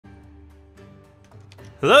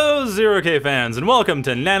Hello, 0K fans, and welcome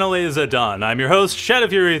to Nanolaser Dawn. I'm your host,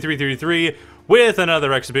 ShadowFury333, with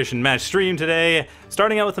another exhibition match stream today,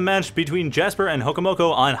 starting out with a match between Jasper and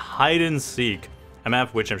Hokomoko on Hide and Seek, a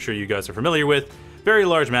map which I'm sure you guys are familiar with. Very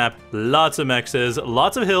large map, lots of mexes,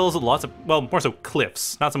 lots of hills, lots of, well, more so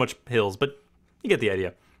cliffs, not so much hills, but you get the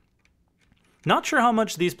idea. Not sure how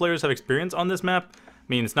much these players have experience on this map. I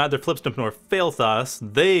mean, it's neither Flipstump nor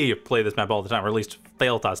Failthas. They play this map all the time, or at least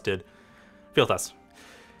Failthas did. Failthas.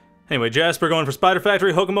 Anyway, Jasper going for Spider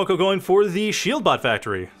Factory, Hokomoko going for the Shield Bot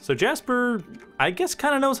Factory. So Jasper, I guess,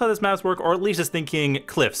 kind of knows how this map's work, or at least is thinking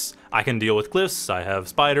cliffs. I can deal with cliffs, I have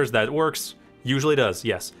spiders, that works. Usually does,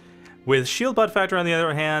 yes. With Shield Bot Factory, on the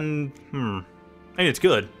other hand, I mean, it's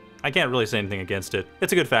good. I can't really say anything against it.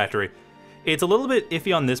 It's a good factory. It's a little bit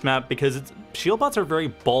iffy on this map because shield bots are very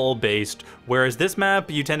ball-based, whereas this map,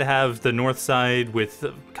 you tend to have the north side with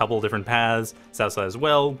a couple different paths, south side as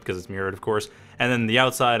well, because it's mirrored, of course, and then the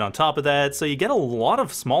outside on top of that, so you get a lot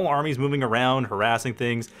of small armies moving around, harassing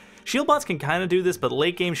things. Shield bots can kind of do this, but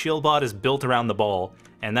late game shield bot is built around the ball,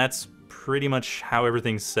 and that's pretty much how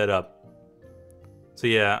everything's set up. So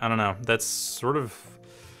yeah, I don't know, that's sort of...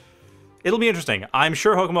 It'll be interesting. I'm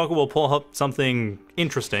sure Hokomoko will pull up something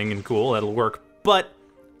interesting and cool that'll work, but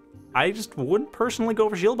I just wouldn't personally go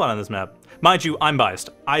for Shieldbot on this map. Mind you, I'm biased.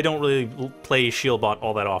 I don't really play Shieldbot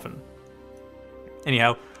all that often.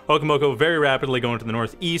 Anyhow, Hokomoko very rapidly going to the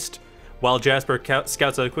northeast, while Jasper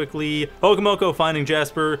scouts out quickly. Hokomoko finding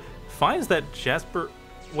Jasper, finds that Jasper...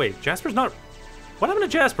 Wait, Jasper's not... What happened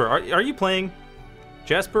to Jasper? Are you playing...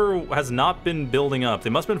 Jasper has not been building up. They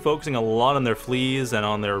must have been focusing a lot on their fleas and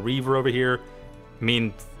on their Reaver over here. I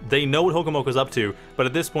mean, they know what Hokomoko's up to, but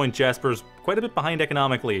at this point, Jasper's quite a bit behind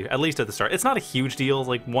economically, at least at the start. It's not a huge deal,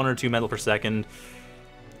 like 1 or 2 metal per second.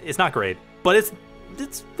 It's not great, but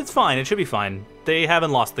it's fine. It should be fine. They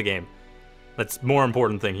haven't lost the game. That's the more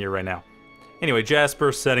important thing here right now. Anyway,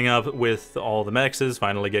 Jasper setting up with all the mexes,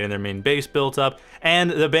 finally getting their main base built up, and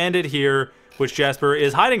the bandit here, which Jasper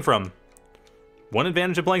is hiding from. One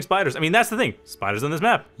advantage of playing spiders. I mean, that's the thing. Spiders on this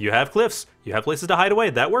map. You have cliffs. You have places to hide away.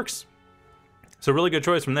 That works. So really good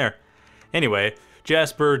choice from there. Anyway,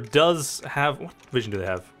 Jasper does have... What vision do they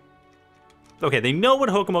have? Okay, they know what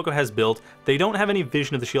Hokomoko has built. They don't have any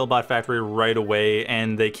vision of the Shieldbot Factory right away,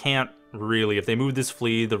 and they can't really. If they move this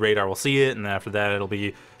flea, the radar will see it, and after that it'll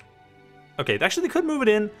be... Okay, actually they could move it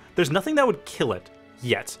in. There's nothing that would kill it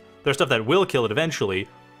yet. There's stuff that will kill it eventually.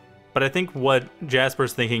 But I think what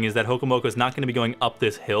Jasper's thinking is that Hokomoko is not going to be going up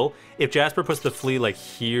this hill. If Jasper puts the flea like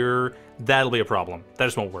here, that'll be a problem. That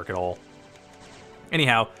just won't work at all.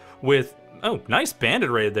 Anyhow, with... Oh, nice bandit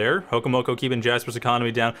raid there. Hokomoko keeping Jasper's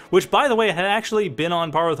economy down, which, by the way, had actually been on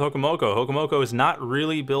par with Hokomoko. Hokomoko is not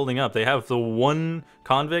really building up. They have the one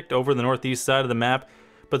convict over the northeast side of the map,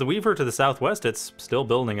 but the Weaver to the southwest, it's still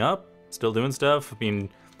building up, still doing stuff. I mean,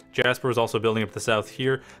 Jasper is also building up the south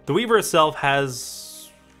here. The Weaver itself has...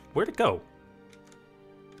 Where'd it go?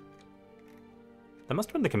 That must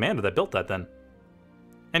have been the commander that built that then.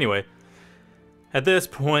 Anyway, at this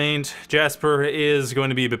point, Jasper is going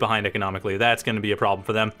to be a bit behind economically. That's going to be a problem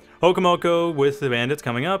for them. Hokomoko with the bandits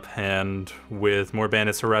coming up, and with more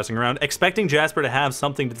bandits harassing around, expecting Jasper to have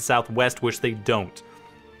something to the southwest, which they don't.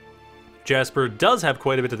 Jasper does have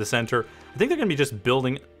quite a bit to the center. I think they're going to be just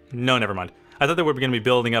building... No, never mind. I thought they were going to be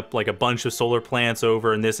building up like a bunch of solar plants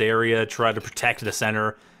over in this area, try to protect the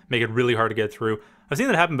center, make it really hard to get through. I've seen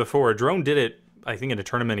that happen before. Drone did it, I think, in a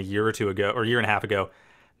tournament a year or two ago, or a year and a half ago.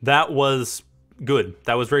 That was good.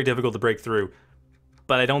 That was very difficult to break through.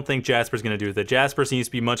 But I don't think Jasper's going to do that. Jasper seems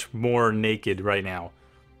to be much more naked right now.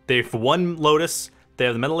 They've won Lotus. They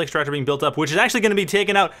have the metal extractor being built up, which is actually going to be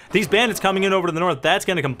taken out. These bandits coming in over to the north, that's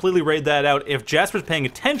going to completely raid that out. If Jasper's paying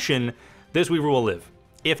attention, this Weaver will live.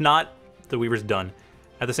 If not, the Weaver's done.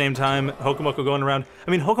 At the same time, Hokomoko going around.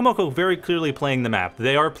 I mean, Hokomoko very clearly playing the map.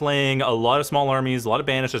 They are playing a lot of small armies, a lot of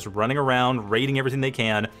bandits just running around, raiding everything they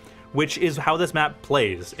can, which is how this map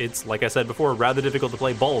plays. It's, like I said before, rather difficult to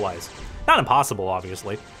play ball-wise. Not impossible,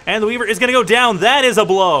 obviously. And the Weaver is going to go down. That is a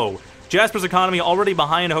blow. Jasper's economy already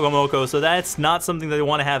behind Hokomoko, so that's not something that they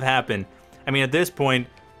want to have happen. I mean, at this point,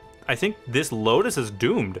 I think this Lotus is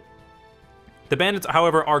doomed. The bandits,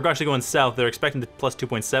 however, are actually going south. They're expecting the plus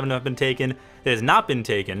 2.7 to have been taken. It has not been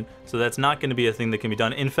taken, so that's not going to be a thing that can be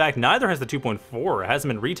done. In fact, neither has the 2.4. It hasn't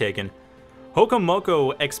been retaken.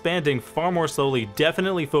 Hokomoko expanding far more slowly,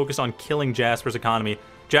 definitely focused on killing Jasper's economy.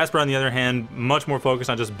 Jasper, on the other hand, much more focused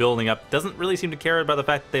on just building up. Doesn't really seem to care about the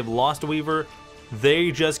fact that they've lost a Weaver.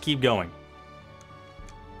 They just keep going.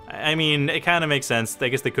 I mean, it kind of makes sense. I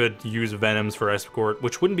guess they could use Venoms for escort,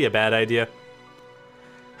 which wouldn't be a bad idea.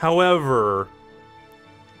 However...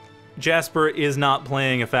 Jasper is not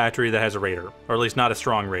playing a factory that has a raider, or at least not a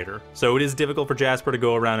strong raider. So it is difficult for Jasper to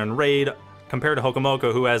go around and raid, compared to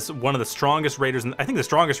Hokomoko, who has one of the strongest raiders, I think the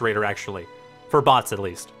strongest raider actually, for bots at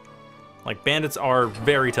least. Like, bandits are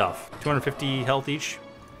very tough. 250 health each?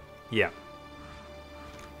 Yeah.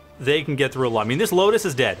 They can get through a lot. I mean, this Lotus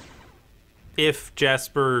is dead. If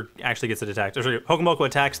Jasper actually gets it attacked. Or sorry, Hokomoko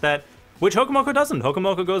attacks that, which Hokomoko doesn't.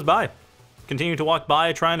 Hokomoko goes by. Continuing to walk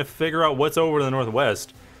by, trying to figure out what's over to the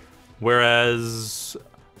northwest. Whereas,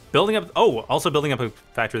 building up... Oh, also building up a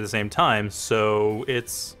factory at the same time, so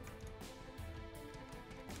it's...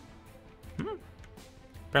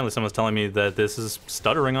 Apparently someone's telling me that this is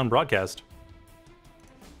stuttering on broadcast.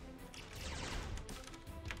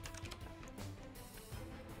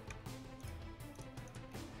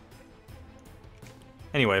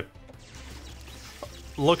 Anyway.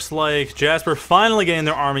 Looks like Jasper finally getting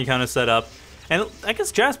their army kind of set up. And I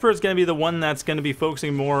guess Jasper is going to be the one that's going to be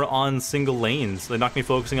focusing more on single lanes. They're not going to be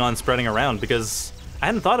focusing on spreading around, because I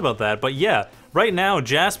hadn't thought about that. But yeah, right now,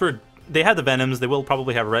 Jasper, they have the Venoms, they will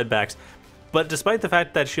probably have Redbacks. But despite the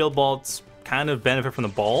fact that Shield Bolts kind of benefit from the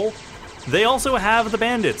ball, they also have the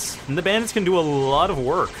Bandits. And the Bandits can do a lot of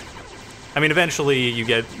work. I mean, eventually you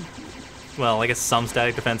get, well, I guess some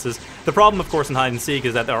static defenses. The problem, of course, in hide and seek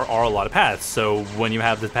is that there are a lot of paths. So when you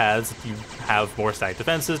have the paths, you have more static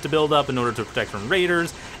defenses to build up in order to protect from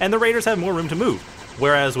raiders, and the raiders have more room to move.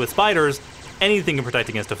 Whereas with spiders, anything can protect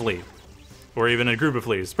against a flea. Or even a group of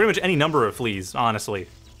fleas. Pretty much any number of fleas, honestly.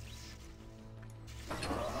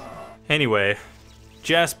 Anyway,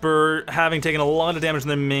 Jasper, having taken a lot of damage in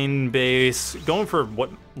the main base, going for what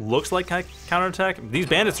looks like counterattack. These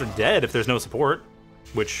bandits are dead if there's no support,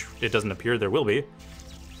 which it doesn't appear there will be.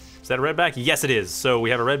 Is that a redback? Yes, it is. So we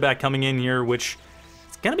have a redback coming in here, which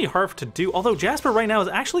is going to be hard to do. Although Jasper right now is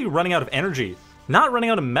actually running out of energy, not running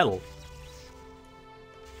out of metal.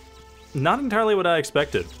 Not entirely what I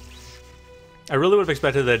expected. I really would have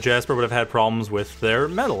expected that Jasper would have had problems with their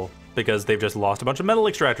metal, because they've just lost a bunch of metal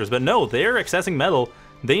extractors. But no, they're accessing metal.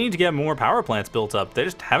 They need to get more power plants built up. They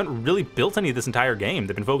just haven't really built any this entire game.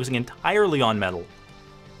 They've been focusing entirely on metal.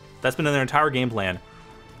 That's been in their entire game plan.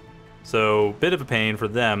 So, bit of a pain for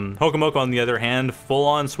them. Hokomoko, on the other hand,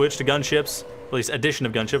 full-on switch to gunships. At least addition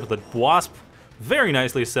of gunships with a Wasp. Very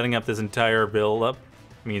nicely setting up this entire build-up.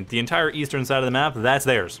 I mean, the entire eastern side of the map, that's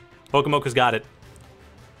theirs. Hokomoko's got it.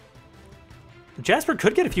 Jasper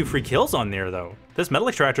could get a few free kills on there, though. This metal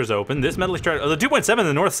extractor's open. This metal extractor... Oh, the 2.7 in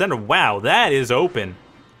the north center. Wow, that is open.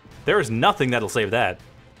 There is nothing that'll save that.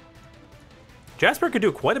 Jasper could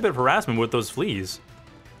do quite a bit of harassment with those fleas.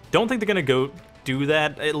 Don't think they're going to go do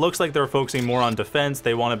that. It looks like they're focusing more on defense.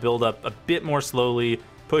 They want to build up a bit more slowly,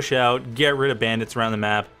 push out, get rid of bandits around the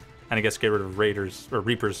map, and I guess get rid of raiders, or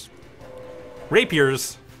reapers.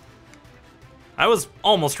 Rapiers! I was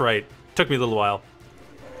almost right. Took me a little while.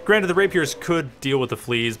 Granted, the rapiers could deal with the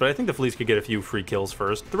fleas, but I think the fleas could get a few free kills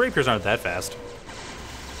first. The rapiers aren't that fast.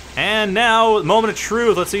 And now, moment of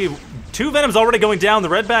truth. Let's see. 2 Venoms already going down. The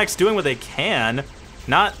Redbacks doing what they can.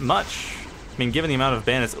 Not much. I mean, given the amount of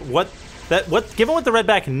bandits, given what the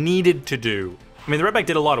Redback needed to do. I mean, the Redback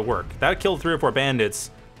did a lot of work. That killed 3 or 4 bandits,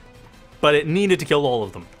 but it needed to kill all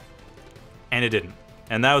of them. And it didn't.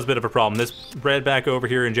 And that was a bit of a problem. This Redback over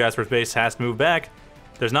here in Jasper's base has to move back.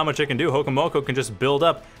 There's not much it can do. Hokomoko can just build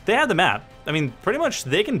up. They have the map. I mean, pretty much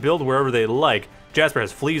they can build wherever they like. Jasper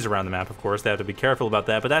has fleas around the map, of course. They have to be careful about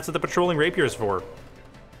that, but that's what the patrolling rapier is for.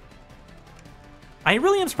 I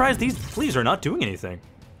really am surprised these fleas are not doing anything.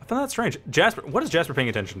 I found that strange. Jasper, what is Jasper paying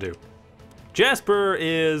attention to? Jasper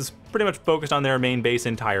is pretty much focused on their main base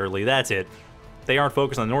entirely. That's it. They aren't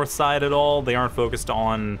focused on the north side at all. They aren't focused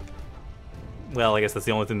on... Well, I guess that's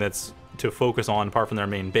the only thing that's to focus on apart from their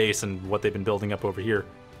main base and what they've been building up over here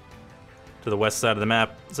to the west side of the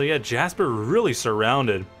map. So yeah, Jasper really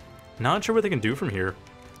surrounded. Not sure what they can do from here.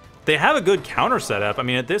 They have a good counter setup. I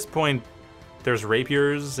mean, at this point, there's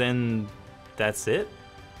rapiers and that's it.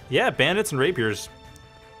 Yeah, bandits and rapiers.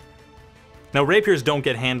 Now, rapiers don't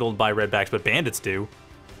get handled by redbacks, but bandits do.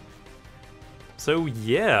 So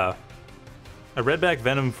yeah, a redback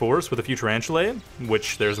venom force with a few tarantulae,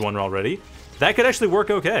 which there's one already. That could actually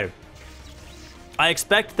work okay. I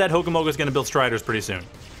expect that Hokomoko is going to build Striders pretty soon.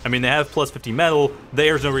 I mean, they have plus 50 metal.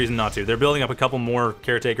 There's no reason not to. They're building up a couple more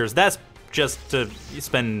caretakers. That's just to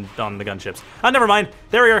spend on the gunships. Never mind.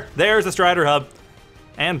 There we are. There's the Strider hub.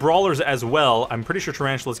 And Brawlers as well. I'm pretty sure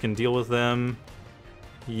Tarantulas can deal with them.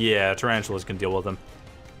 Yeah, Tarantulas can deal with them.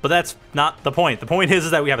 But that's not the point. The point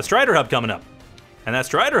is that we have a Strider hub coming up. And that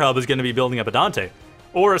Strider hub is going to be building up a Dante.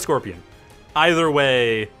 Or a Scorpion. Either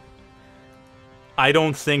way... I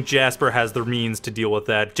don't think Jasper has the means to deal with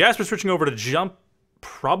that. Jasper switching over to jump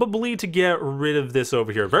probably to get rid of this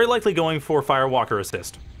over here. Very likely going for Firewalker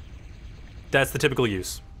Assist. That's the typical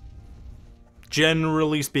use.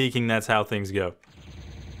 Generally speaking, that's how things go.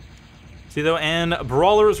 See though, and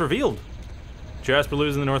Brawler is revealed. Jasper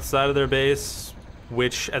losing the north side of their base,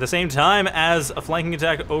 which at the same time as a flanking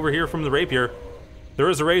attack over here from the Rapier. There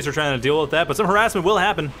is a Razor trying to deal with that, but some harassment will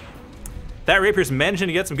happen. That Rapier's managing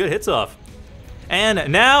to get some good hits off.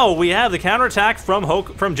 And now we have the counterattack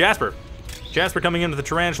from Jasper. Jasper coming into the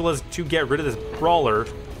Tarantulas to get rid of this Brawler.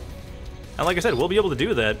 And like I said, we'll be able to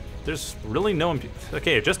do that. There's really no...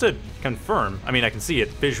 Okay, just to confirm, I mean, I can see it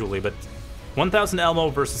visually, but 1,000 Elmo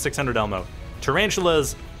versus 600 Elmo.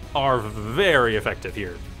 Tarantulas are very effective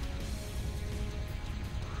here.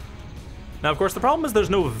 Now, of course, the problem is there's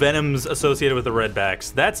no Venoms associated with the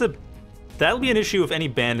Redbacks. That'll be an issue if any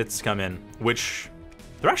bandits come in, which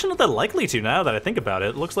they're actually not that likely to now that I think about it.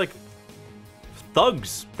 It looks like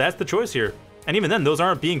thugs. That's the choice here. And even then, those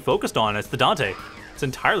aren't being focused on. It's the Dante. It's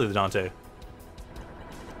entirely the Dante.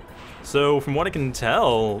 So, from what I can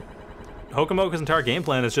tell, Hokomoko's entire game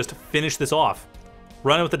plan is just to finish this off.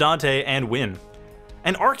 Run it with the Dante and win.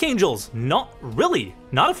 And Archangels, not really.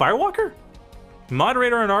 Not a Firewalker?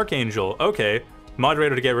 Moderator and Archangel, okay.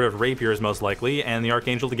 Moderator to get rid of Rapier is most likely, and the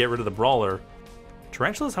Archangel to get rid of the Brawler.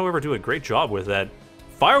 Tarantulas, however, do a great job with that.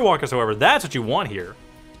 Firewalkers, however, that's what you want here.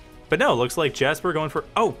 But no, looks like Jasper going for...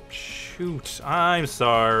 Oh, shoot. I'm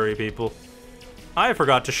sorry, people. I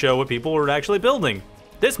forgot to show what people were actually building.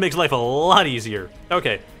 This makes life a lot easier.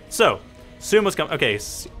 Okay, so, Sumo's coming... Okay,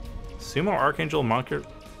 Sumo, Archangel, Monker...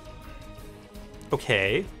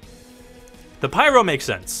 Okay. The Pyro makes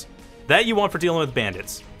sense. That you want for dealing with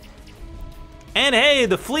bandits. And hey,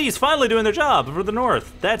 the Flea's finally doing their job for the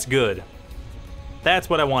north. That's good. That's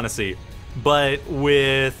what I want to see. But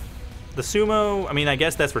with the Sumo, I mean, I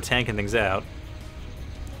guess that's for tanking things out.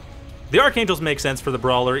 The Archangels make sense for the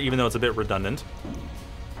Brawler, even though it's a bit redundant.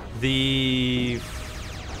 The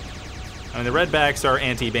Redbacks are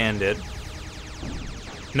anti-bandit.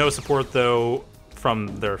 No support, though, from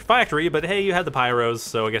their factory, but hey, you have the Pyros,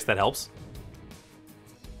 so I guess that helps.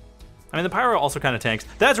 I mean, the Pyro also kind of tanks.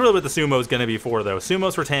 That's really what the Sumo is going to be for, though.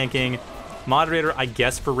 Sumo's for tanking. Moderator, I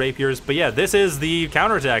guess, for Rapiers. But yeah, this is the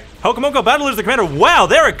counterattack. Hokomoko battle loses the commander. Wow,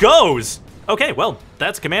 there it goes! Okay, well,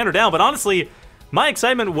 that's commander down. But honestly, my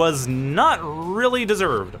excitement was not really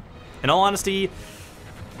deserved. In all honesty,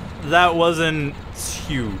 that wasn't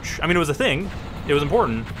huge. I mean, it was a thing. It was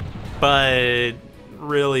important. But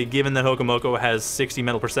really, given that Hokomoko has 60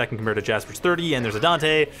 metal per second compared to Jasper's 30, and there's a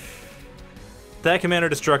Dante... That commander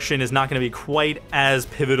destruction is not going to be quite as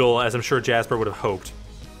pivotal as I'm sure Jasper would have hoped.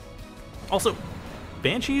 Also,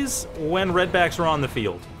 Banshees when Redbacks are on the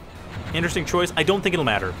field. Interesting choice. I don't think it'll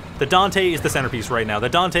matter. The Dante is the centerpiece right now. The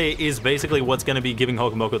Dante is basically what's going to be giving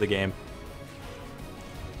Hokomoko the game.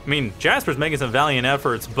 I mean, Jasper's making some valiant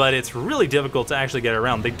efforts, but it's really difficult to actually get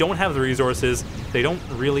around. They don't have the resources. They don't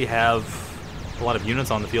really have a lot of units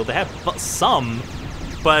on the field. They have some,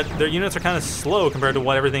 but their units are kind of slow compared to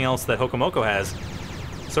what everything else that Hokomoko has.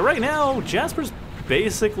 So right now, Jasper's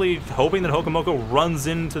basically hoping that Hokomoko runs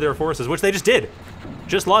into their forces, which they just did.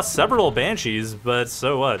 Just lost several Banshees, but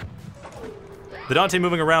so what? The Dante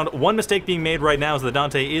moving around. One mistake being made right now is the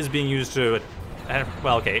Dante is being used to...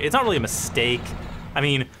 Well, okay, it's not really a mistake. I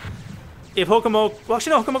mean, if Hokomoko... Well,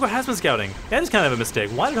 actually, no, Hokomoko has been scouting. That is kind of a mistake.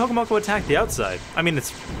 Why did Hokomoko attack the outside? I mean,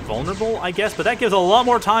 it's vulnerable, I guess, but that gives a lot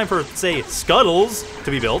more time for, say, Scuttles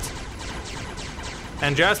to be built.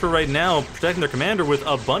 And Jasper right now protecting their commander with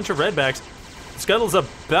a bunch of Redbacks. Scuttle's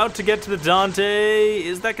about to get to the Dante.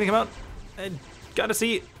 Is that going to come out? Gotta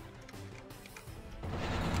see.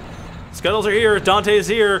 Scuttles are here. Dante is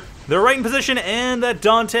here. They're right in position, and that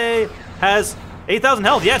Dante has 8,000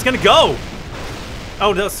 health. Yeah, it's going to go.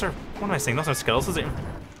 Oh, those are... What am I saying? Those are Scuttles. Those are,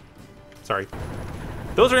 sorry.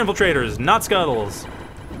 Those are infiltrators, not Scuttles.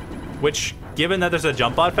 Which, given that there's a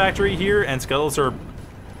jump bot factory here, and Scuttles are...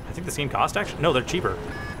 I think the same cost, actually? No, they're cheaper.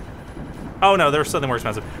 Oh, no, they're something more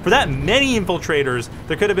expensive. For that many infiltrators,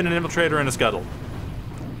 there could have been an infiltrator and a Scuttle.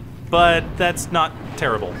 But that's not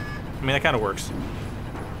terrible. I mean, that kind of works.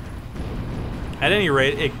 At any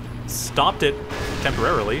rate, it stopped it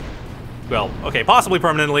temporarily. Well, okay, possibly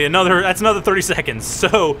permanently. That's another 30 seconds,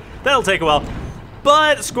 so that'll take a while.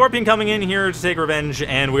 But Scorpion coming in here to take revenge,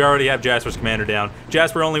 and we already have Jasper's commander down.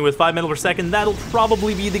 Jasper only with 5 metal per second. That'll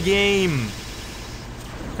probably be the game.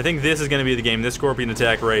 I think this is going to be the game, this Scorpion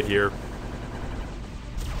attack right here.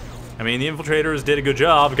 I mean, the infiltrators did a good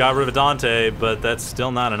job, got rid of a Dante, but that's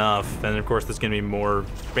still not enough. And of course, there's going to be more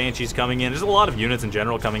Banshees coming in. There's a lot of units in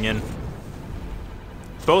general coming in.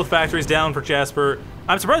 Both factories down for Jasper.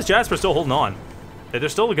 I'm surprised Jasper's still holding on. They're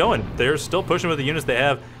still going. They're still pushing with the units they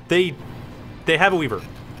have. They have a Weaver.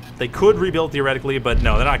 They could rebuild theoretically, but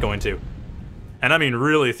no, they're not going to. And I mean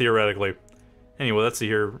really theoretically. Anyway, let's see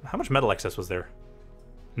here. How much metal excess was there?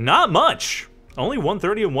 Not much. Only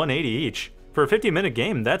 130 and 180 each. For a 50-minute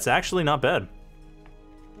game, that's actually not bad.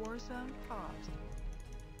 Warzone paused.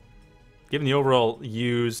 Given the overall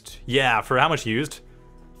used... Yeah, for how much used?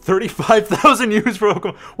 35,000 used for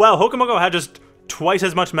Hokomoko. Wow, Hokomoko had just twice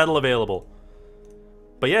as much metal available.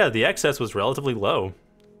 But yeah, the excess was relatively low.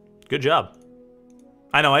 Good job.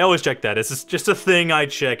 I know, I always check that. It's just a thing I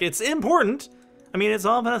check. It's important. I mean, it's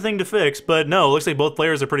often a thing to fix, but no, it looks like both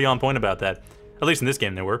players are pretty on point about that. At least in this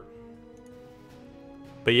game they were.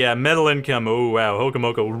 But yeah, metal income, oh wow,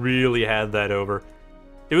 Hokomoko really had that over.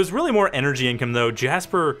 It was really more energy income though.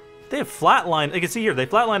 Jasper, they have flatlined, you can see here, they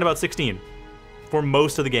flatlined about 16 for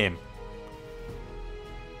most of the game.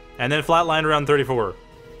 And then flatlined around 34.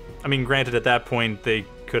 I mean, granted at that point they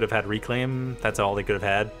could have had reclaim, that's all they could have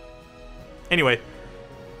had. Anyway,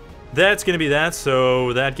 that's gonna be that,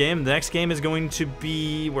 so that game. The next game is going to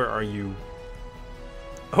be, where are you?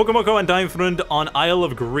 Hokomoko and Daimfrund on Isle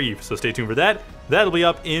of Grief, so stay tuned for that. That'll be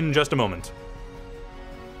up in just a moment.